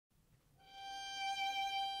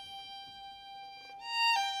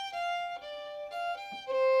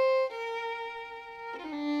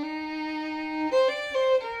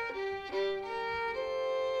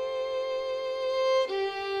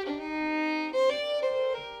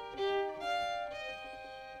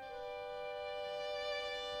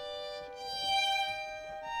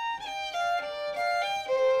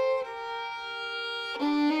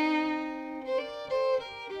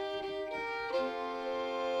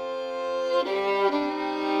There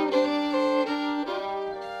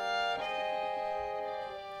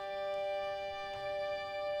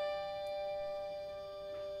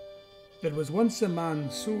was once a man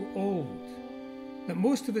so old that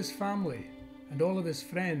most of his family and all of his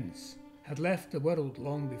friends had left the world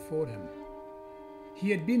long before him. He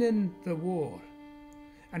had been in the war,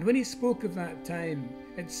 and when he spoke of that time,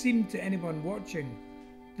 it seemed to anyone watching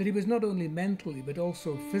that he was not only mentally but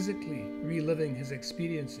also physically reliving his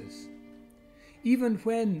experiences. Even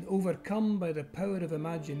when, overcome by the power of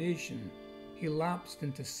imagination, he lapsed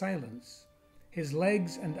into silence, his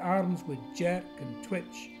legs and arms would jerk and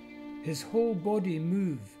twitch, his whole body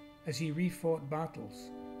move as he refought battles.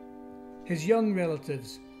 His young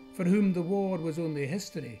relatives, for whom the war was only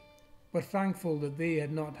history, were thankful that they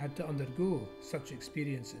had not had to undergo such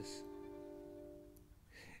experiences.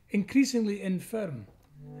 Increasingly infirm,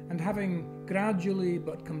 and having gradually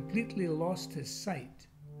but completely lost his sight,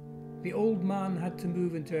 the old man had to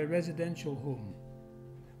move into a residential home.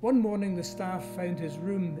 One morning the staff found his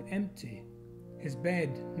room empty, his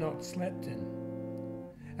bed not slept in.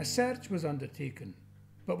 A search was undertaken,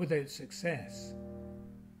 but without success.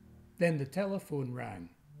 Then the telephone rang.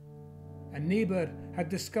 A neighbour had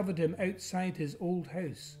discovered him outside his old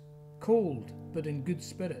house, cold but in good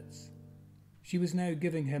spirits. She was now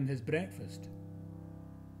giving him his breakfast.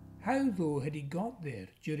 How, though, had he got there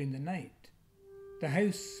during the night? The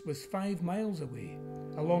house was 5 miles away,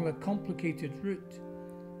 along a complicated route,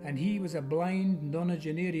 and he was a blind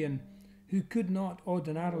nonagenarian who could not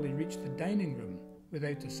ordinarily reach the dining room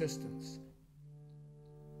without assistance.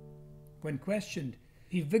 When questioned,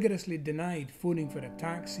 he vigorously denied phoning for a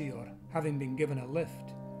taxi or having been given a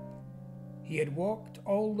lift. He had walked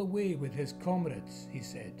all the way with his comrades, he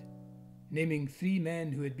said, naming 3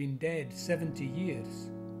 men who had been dead 70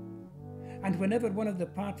 years. And whenever one of the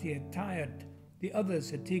party had tired, the others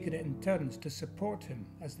had taken it in turns to support him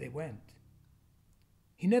as they went.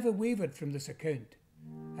 He never wavered from this account,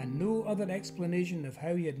 and no other explanation of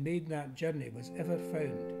how he had made that journey was ever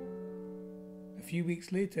found. A few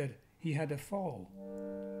weeks later, he had a fall,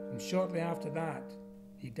 and shortly after that,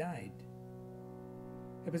 he died.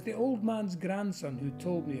 It was the old man's grandson who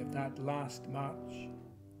told me of that last march.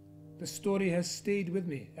 The story has stayed with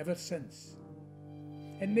me ever since.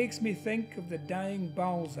 It makes me think of the dying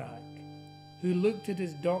Balzac, who looked at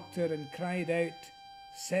his doctor and cried out,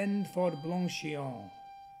 "Send for Blanchillon."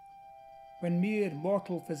 When mere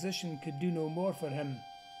mortal physician could do no more for him,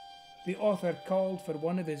 the author called for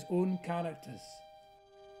one of his own characters.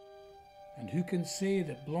 And who can say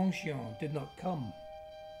that Blanchillon did not come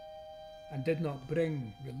and did not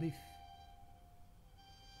bring relief?